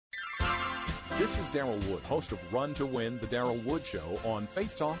This is Darrell Wood, host of Run to Win, the Darrell Wood Show on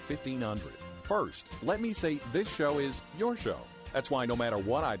Faith Talk 1500. First, let me say this show is your show. That's why no matter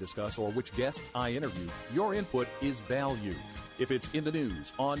what I discuss or which guests I interview, your input is valued. If it's in the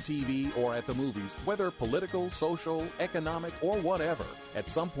news, on TV, or at the movies, whether political, social, economic, or whatever, at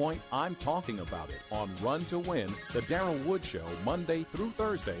some point I'm talking about it on Run to Win, the Darrell Wood Show, Monday through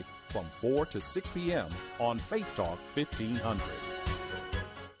Thursday from 4 to 6 p.m. on Faith Talk 1500.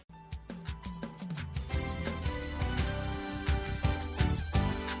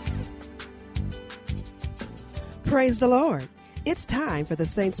 Praise the Lord. It's time for the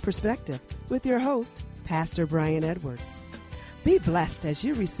Saints Perspective with your host, Pastor Brian Edwards. Be blessed as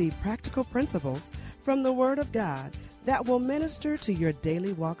you receive practical principles from the Word of God that will minister to your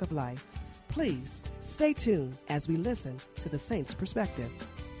daily walk of life. Please stay tuned as we listen to the Saints Perspective.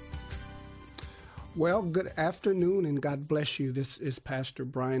 Well, good afternoon and God bless you. This is Pastor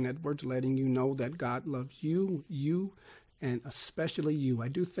Brian Edwards letting you know that God loves you, and especially you. I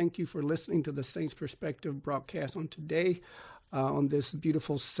do thank you for listening to the Saints Perspective broadcast on today, on this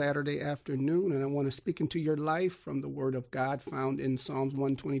beautiful Saturday afternoon. And I want to speak into your life from the Word of God found in Psalms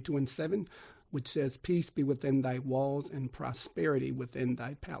 122:7, which says, "Peace be within thy walls and prosperity within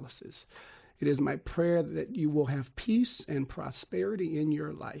thy palaces." It is my prayer that you will have peace and prosperity in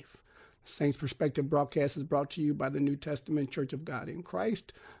your life. Saints Perspective broadcast is brought to you by the New Testament Church of God in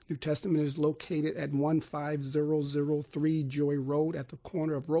Christ. New Testament is located at 15003 Joy Road at the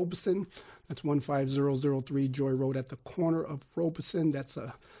corner of Robeson. That's 15003 Joy Road at the corner of Robeson. That's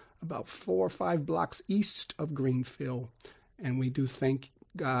about 4 or 5 blocks east of Greenfield. And we do thank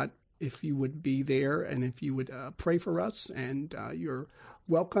God if you would be there and if you would pray for us. And you're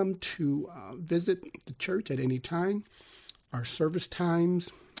welcome to visit the church at any time. Our service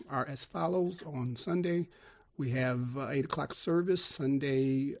times are as follows. On Sunday, we have 8 o'clock service,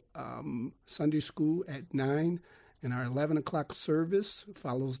 Sunday school at 9, and our 11 o'clock service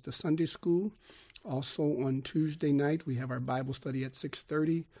follows the Sunday school. Also on Tuesday night, we have our Bible study at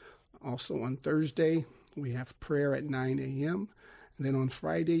 6:30. Also on Thursday, we have prayer at 9 a.m. And then on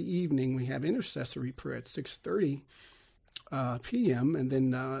Friday evening, we have intercessory prayer at 6:30 p.m. And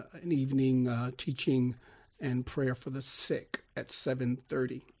then an evening teaching and prayer for the sick at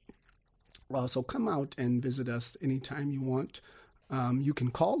 7:30. So come out and visit us anytime you want. You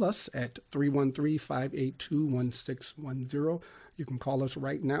can call us at 313-582-1610. You can call us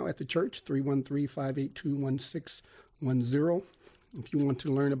right now at the church, 313-582-1610. If you want to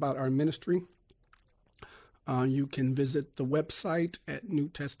learn about our ministry, you can visit the website at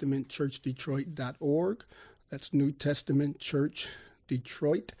newtestamentchurchdetroit.org. That's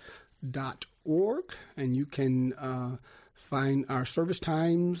newtestamentchurchdetroit.org. And you can find our service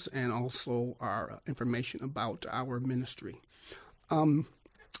times and also our information about our ministry. I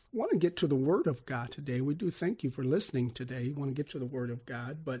want to get to the Word of God today. We do thank you for listening today. We want to get to the Word of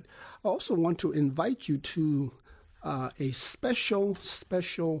God, but I also want to invite you to a special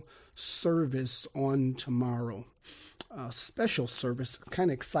service on tomorrow. Special service.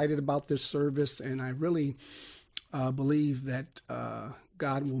 Kind of excited about this service, and I really believe that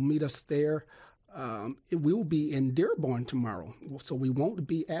God will meet us there. It will be in Dearborn tomorrow, so we won't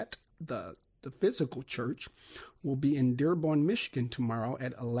be at the physical church. We'll be in Dearborn, Michigan tomorrow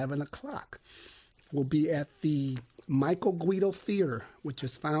at 11 o'clock. We'll be at the Michael Guido Theater, which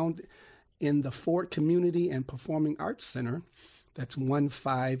is found in the Ford Community and Performing Arts Center. That's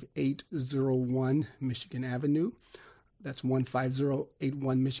 15801 Michigan Avenue. That's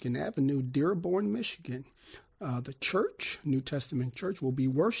 15081 Michigan Avenue, Dearborn, Michigan. The church, New Testament Church, will be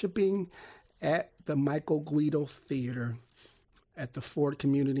worshiping at the Michael Guido Theater at the Ford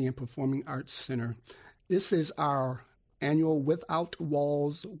Community and Performing Arts Center. This is our annual Without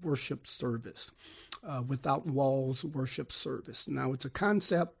Walls worship service. Without Walls worship service. Now, it's a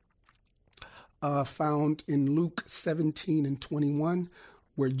concept found in Luke 17:21,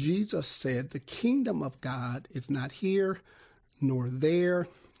 where Jesus said, "The kingdom of God is not here nor there,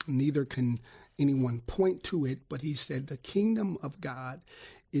 neither can anyone point to it," but he said, "The kingdom of God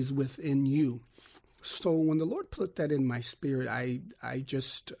is within you." So when the Lord put that in my spirit, I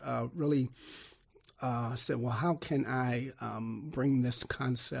just really said, well, how can I bring this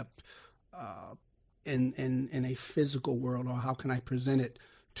concept in a physical world, or how can I present it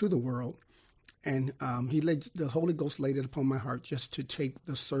to the world? And the Holy Ghost laid it upon my heart just to take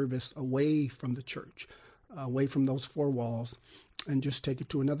the service away from the church, away from those 4 walls, and just take it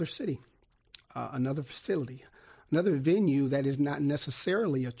to another city, another facility, another venue that is not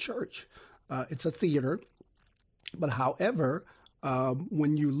necessarily a church. It's a theater. But however,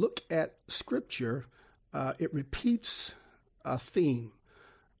 when you look at Scripture, it repeats a theme.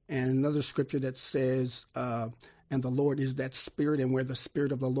 and another scripture that says, and the Lord is that Spirit, and where the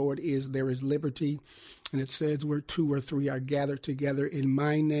Spirit of the Lord is, there is liberty. And it says, where 2 or 3 are gathered together in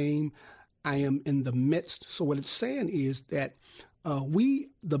my name, I am in the midst. So what it's saying is that we,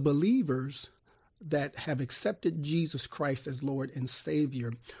 the believers that have accepted Jesus Christ as Lord and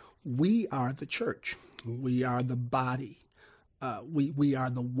Savior, we are the church. We are the body. We are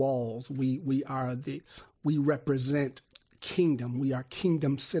the walls. We represent kingdom. We are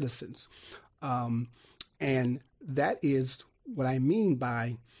kingdom citizens. And that is what I mean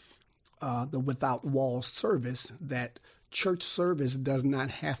by the without walls service, that church service does not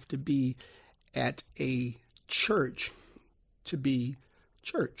have to be at a church to be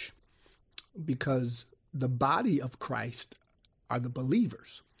church, because the body of Christ are the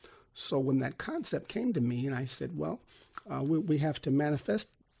believers. So when that concept came to me, and I said, well, we have to manifest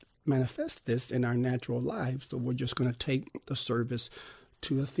this in our natural lives, so we're just going to take the service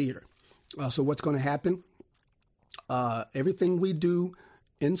to a theater. So what's going to happen? Everything we do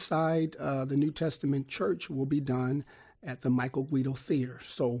inside the New Testament church will be done at the Michael Guido Theater.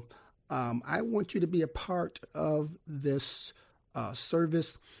 So I want you to be a part of this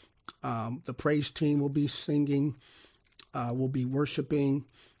service. The praise team will be singing, will be worshiping.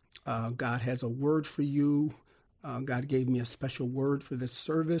 God has a word for you. God gave me a special word for this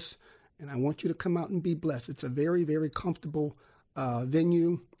service, and I want you to come out and be blessed. It's a very, very comfortable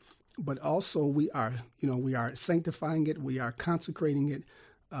venue, but also we are sanctifying it. We are consecrating it.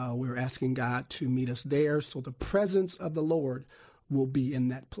 We're asking God to meet us there. So the presence of the Lord will be in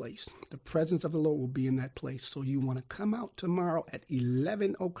that place. The presence of the Lord will be in that place. So you want to come out tomorrow at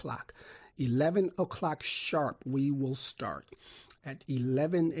 11 o'clock. 11 o'clock sharp, we will start. At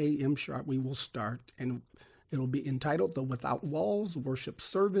 11 a.m. sharp, we will start. And it'll be entitled The Without Walls Worship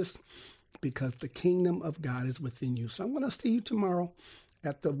Service, because the kingdom of God is within you. So I'm going to see you tomorrow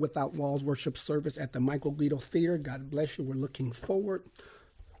at the Without Walls Worship Service at the Michael Guido Theater. God bless you. We're looking forward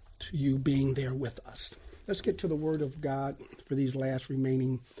to you being there with us. Let's get to the Word of God for these last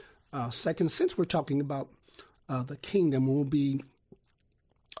remaining seconds. Since we're talking about the kingdom, we'll be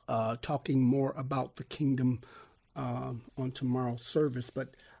talking more about the kingdom on tomorrow's service.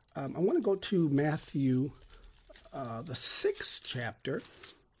 But I want to go to Matthew, the 6th chapter,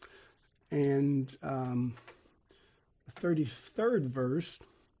 and the 33rd verse,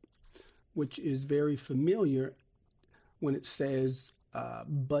 which is very familiar when it says,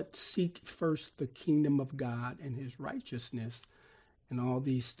 but seek first the kingdom of God and his righteousness, and all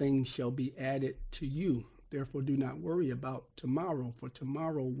these things shall be added to you. Therefore, do not worry about tomorrow, for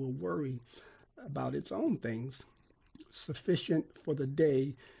tomorrow will worry about its own things. Sufficient for the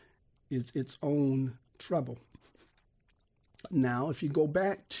day is its own trouble. Now, if you go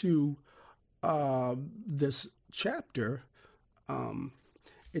back to this chapter,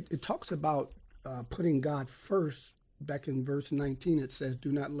 it talks about putting God first. Back in verse 19, it says,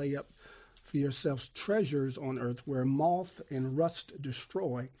 do not lay up for yourselves treasures on earth where moth and rust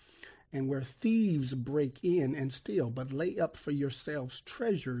destroy and where thieves break in and steal, but lay up for yourselves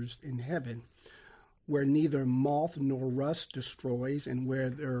treasures in heaven where neither moth nor rust destroys and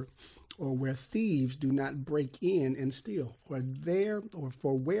where thieves do not break in and steal.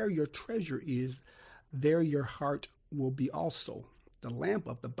 For where your treasure is, there your heart will be also. The lamp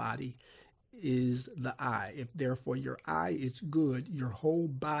of the body is the eye. If therefore your eye is good, your whole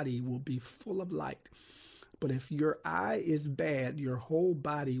body will be full of light. But if your eye is bad, your whole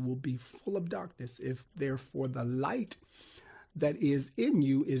body will be full of darkness. If therefore the light that is in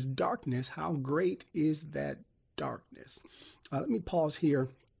you is darkness, how great is that darkness? Let me pause here,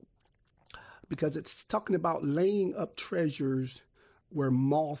 because it's talking about laying up treasures where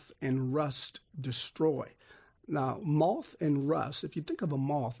moth and rust destroy. Now, moth and rust, if you think of a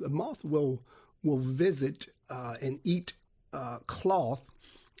moth will visit and eat cloth,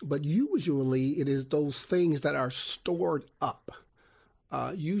 but usually it is those things that are stored up.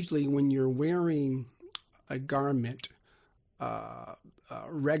 Usually when you're wearing a garment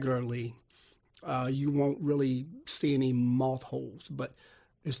regularly, you won't really see any moth holes, but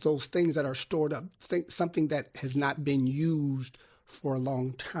it's those things that are stored up. Something that has not been used for a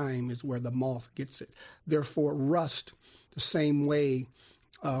long time is where the moth gets it. Therefore, rust, the same way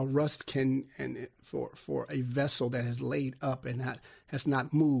rust can, and for a vessel that has laid up and has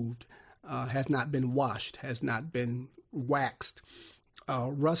not moved, has not been washed, has not been waxed,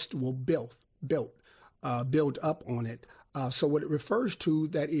 rust will build up on it. So what it refers to,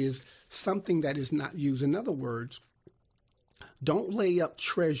 that is something that is not used. In other words, don't lay up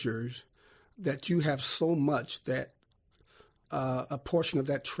treasures that you have so much that a portion of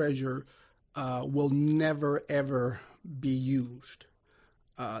that treasure will never, ever be used.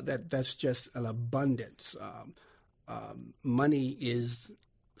 That's just an abundance. Money is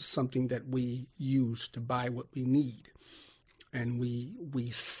something that we use to buy what we need, and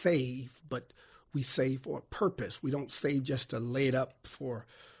we save, but we save for a purpose. We don't save just to lay it up for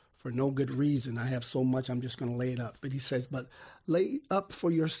no good reason. I have so much, I'm just going to lay it up. But he says, but lay up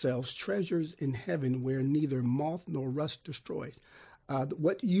for yourselves treasures in heaven where neither moth nor rust destroys.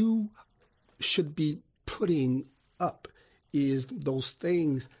 What you should be putting up is those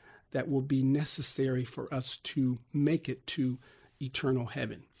things that will be necessary for us to make it to eternal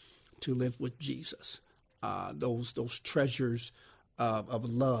heaven, to live with Jesus. Those treasures of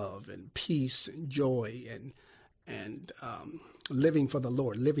love and peace and joy and living for the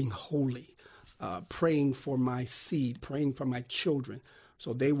Lord, living holy, praying for my seed, praying for my children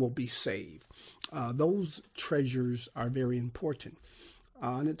so they will be saved. Those treasures are very important.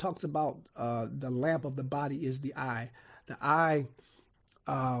 And it talks about the lamp of the body is the eye. The eye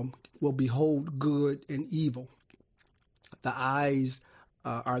will behold good and evil. The eyes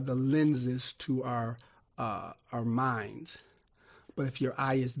are the lenses to our minds. But if your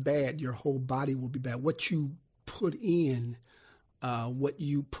eye is bad, your whole body will be bad. What you put in. I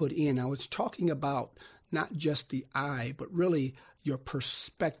was talking about not just the eye, but really your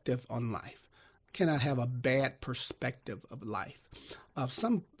perspective on life. You cannot have a bad perspective of life.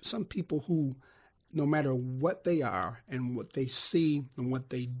 Some people who, no matter what they are and what they see and what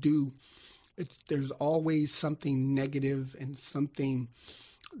they do, there's always something negative and something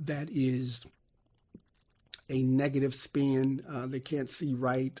that is a negative spin. They can't see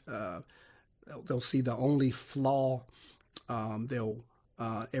right. They'll see the only flaw.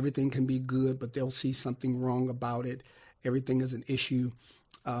 Everything can be good, but they'll see something wrong about it. Everything is an issue.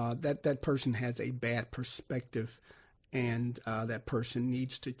 That person has a bad perspective, and that person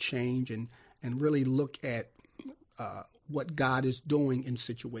needs to change and really look at what God is doing in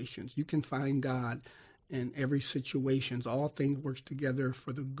situations. You can find God in every situation. All things work together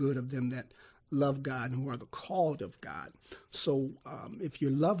for the good of them that love God and who are the called of God. So if you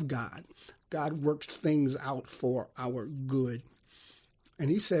love God, God works things out for our good. And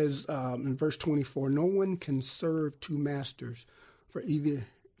he says in verse 24, no one can serve two masters, for either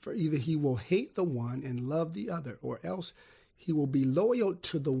he will hate the one and love the other, or else he will be loyal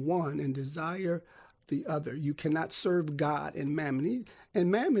to the one and desire the other. You cannot serve God and mammon.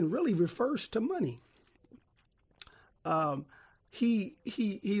 And mammon really refers to money. He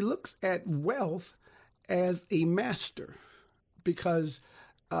looks at wealth as a master, because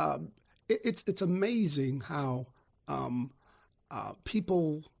it's amazing how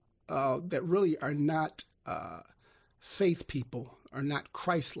people that really are not faith people, are not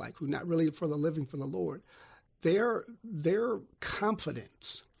Christ-like, who are not really for the living for the Lord, their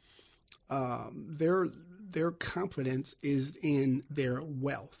confidence, their confidence is in their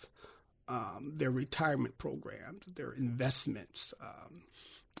wealth, their retirement programs, their investments,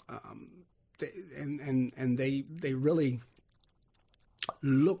 they really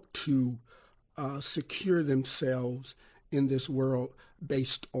look to secure themselves in this world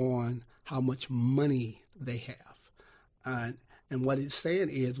based on how much money they have. And what it's saying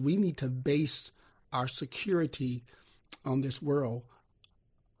is we need to base our security on this world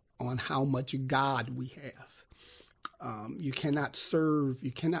on how much God we have. You cannot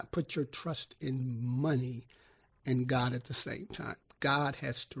put your trust in money and God at the same time. God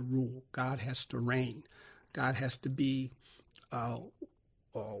has to rule. God has to reign. God has to be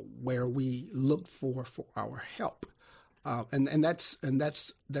where we look for our help. And that's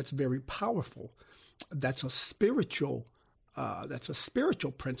very powerful. That's a spiritual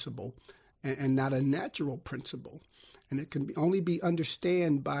principle and not a natural principle. And it can only be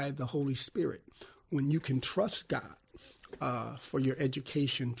understood by the Holy Spirit. When you can trust God for your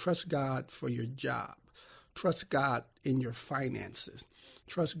education, trust God for your job, trust God in your finances,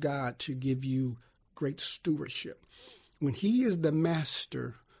 trust God to give you great stewardship. When he is the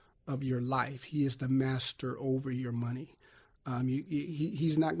master of your life, he is the master over your money.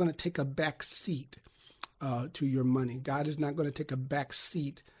 He's not going to take a back seat to your money. God is not going to take a back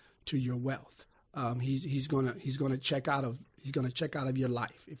seat to your wealth. He's going to check out of your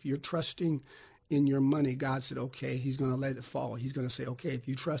life. If you're trusting in your money, God said, okay, he's going to let it fall. He's going to say, okay, if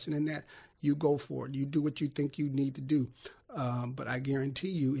you're trusting in that, you go for it. You do what you think you need to do. But I guarantee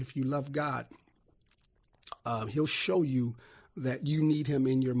you, if you love God, he'll show you that you need him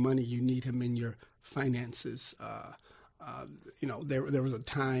in your money. You need him in your finances. There was a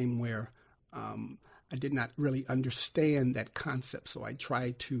time where I did not really understand that concept. So I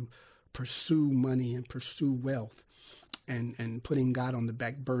tried to pursue money and pursue wealth and putting God on the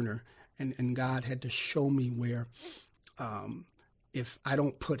back burner. And God had to show me where if I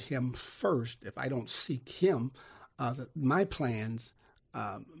don't put him first, if I don't seek him, my plans,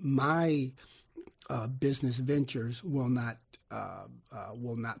 my business ventures will not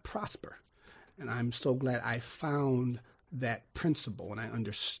prosper. And I'm so glad I found that principle and I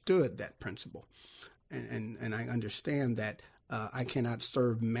understood that principle. And I understand that I cannot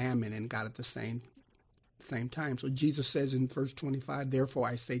serve mammon and God at the same time. So Jesus says in verse 25, therefore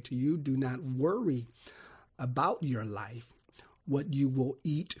I say to you, do not worry about your life, what you will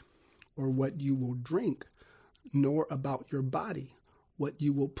eat or what you will drink, nor about your body, what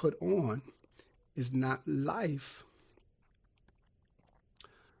you will put on. Is not life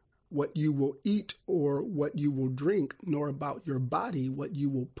what you will eat or what you will drink, nor about your body what you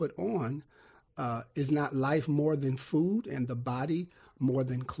will put on? Is not life more than food, and the body more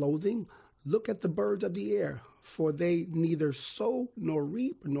than clothing? Look at the birds of the air, for they neither sow nor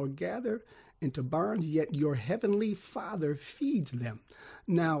reap nor gather into barns, yet your heavenly Father feeds them.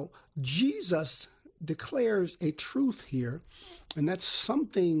 Now, Jesus declares a truth here, and that's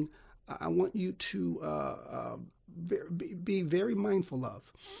something I want you to be very mindful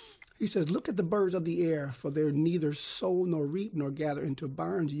of. He says, look at the birds of the air, for they neither sow nor reap nor gather into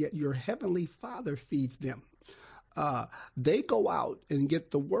barns, yet your heavenly Father feeds them. They go out and get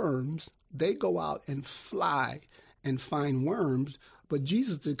the worms. They go out and fly and find worms. But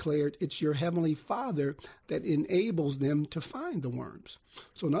Jesus declared it's your heavenly Father that enables them to find the worms.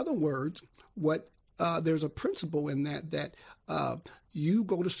 So in other words, there's a principle in that you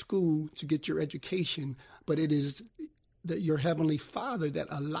go to school to get your education, but it is that your heavenly Father that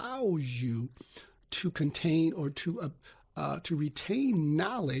allows you to contain or to retain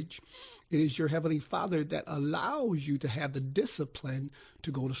knowledge. It is your heavenly Father that allows you to have the discipline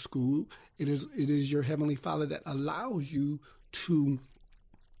to go to school. It is your heavenly Father that allows you to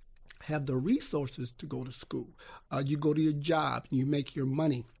have the resources to go to school. You go to your job, you make your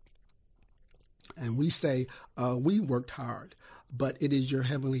money. And we say, we worked hard, but it is your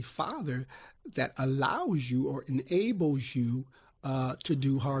heavenly Father that allows you or enables you to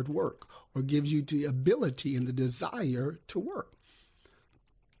do hard work or gives you the ability and the desire to work.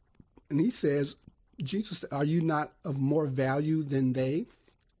 And he says, Jesus, are you not of more value than they?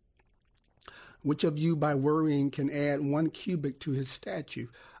 Which of you by worrying can add 1 cubit to his stature?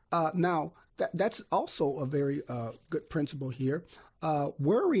 Now, that's also a very good principle here.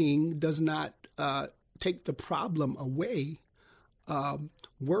 Worrying does not take the problem away.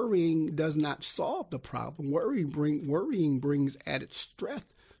 Worrying does not solve the problem. Worrying brings added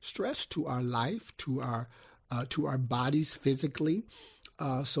stress to our life, to our bodies physically.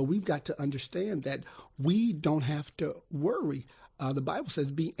 So we've got to understand that we don't have to worry. The Bible says,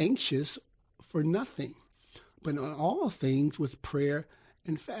 be anxious for nothing, but in all things with prayer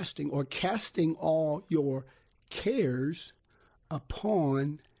and fasting, or casting all your cares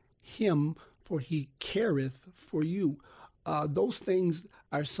upon him, for he careth for you. Those things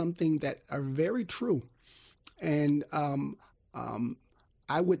are something that are very true. And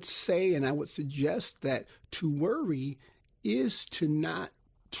I would say, and I would suggest that to worry is to not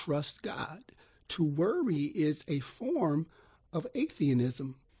trust God. To worry is a form of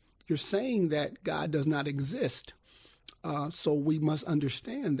atheism. You're saying that God does not exist. So we must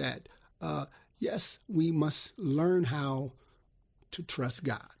understand that, yes, we must learn how to trust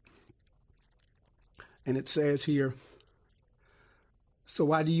God. And it says here, so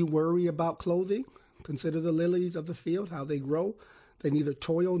why do you worry about clothing? Consider the lilies of the field, how they grow. They neither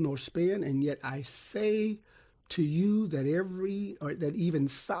toil nor spin, and yet I say to you that even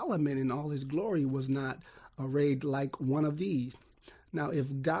Solomon in all his glory was not arrayed like one of these. Now, if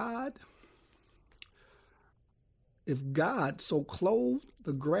God so clothed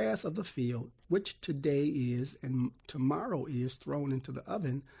the grass of the field, which today is and tomorrow is thrown into the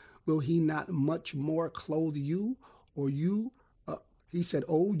oven, will he not much more clothe you? Or you, he said,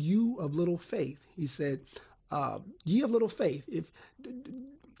 oh, you of little faith. He said, ye of little faith.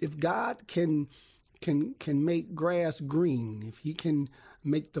 If God can make grass green, if he can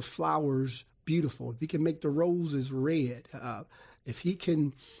make the flowers beautiful, if he can make the roses red, if he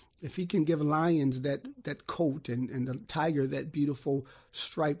can give lions that coat and the tiger that beautiful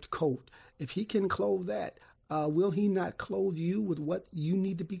striped coat, if he can clothe that, will he not clothe you with what you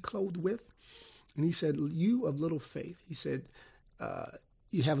need to be clothed with? And he said, you of little faith. He said,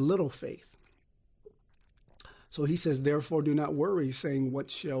 you have little faith. So he says, therefore do not worry, saying, what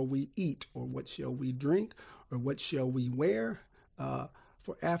shall we eat, or what shall we drink, or what shall we wear?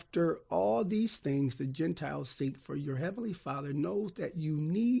 For after all these things the Gentiles seek, for your heavenly Father knows that you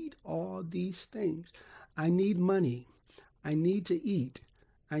need all these things. I need money. I need to eat.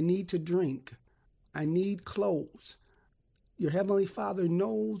 I need to drink. I need clothes. Your Heavenly Father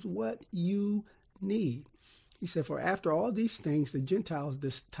knows what you need. He said, for after all these things, the Gentiles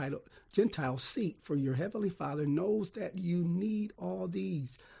seek, for your Heavenly Father knows that you need all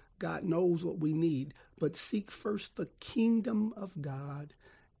these. God knows what we need, but seek first the kingdom of God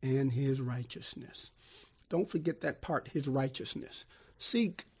and his righteousness. Don't forget that part, his righteousness.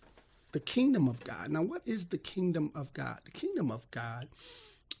 Seek the kingdom of God. Now, what is the kingdom of God? The kingdom of God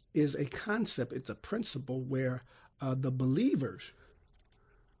is a concept, it's a principle where the believers,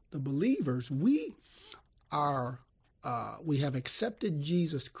 we have accepted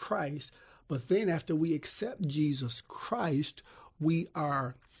Jesus Christ, but then after we accept Jesus Christ, we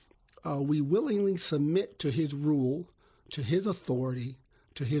willingly submit to his rule, to his authority,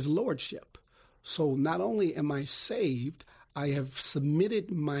 to his lordship. So not only am I saved, I have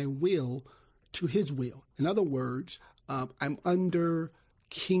submitted my will to his will. In other words, I'm under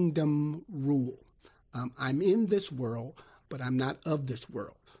kingdom rule. I'm in this world, but I'm not of this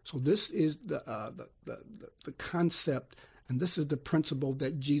world. So this is the concept, and this is the principle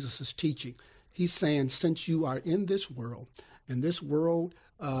that Jesus is teaching. He's saying, since you are in this world, and this world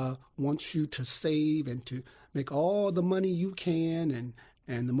wants you to save and to make all the money you can,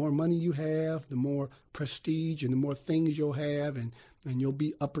 and the more money you have, the more prestige and the more things you'll have, and you'll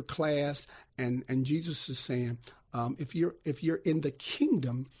be upper class. And Jesus is saying, if you're in the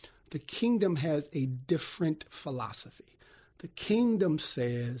kingdom has a different philosophy. The kingdom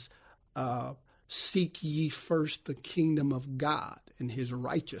says, seek ye first the kingdom of God and his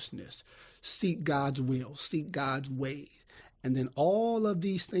righteousness. Seek God's will, seek God's way, and then all of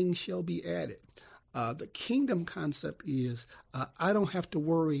these things shall be added. The kingdom concept is, I don't have to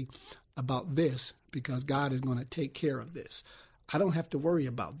worry about this because God is going to take care of this. I don't have to worry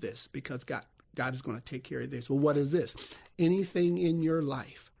about this because God is going to take care of this. Well, what is this? Anything in your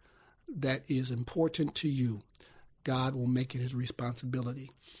life that is important to you, God will make it his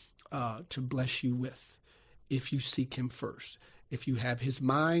responsibility to bless you with if you seek him first. If you have his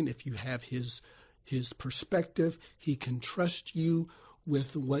mind, if you have his perspective, he can trust you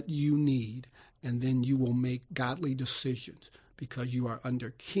with what you need, and then you will make godly decisions because you are under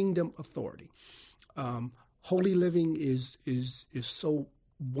kingdom authority. Holy living is so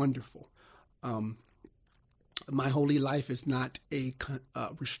wonderful. My holy life is not a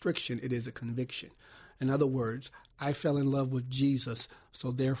restriction, it is a conviction. In other words, I fell in love with Jesus,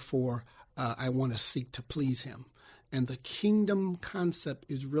 so therefore I want to seek to please him. And the kingdom concept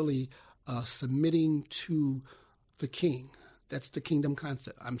is really submitting to the king. That's the kingdom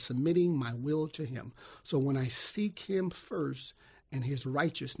concept. I'm submitting my will to him. So when I seek him first and his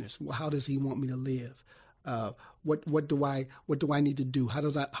righteousness, well, how does he want me to live? What do I need to do? How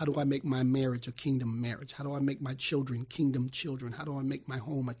do I make my marriage a kingdom marriage? How do I make my children kingdom children? How do I make my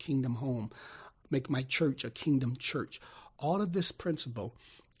home a kingdom home? Make my church a kingdom church? All of this principle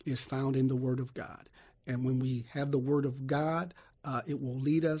is found in the Word of God. And when we have the Word of God, it will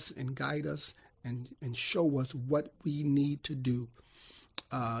lead us and guide us and show us what we need to do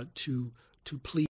to please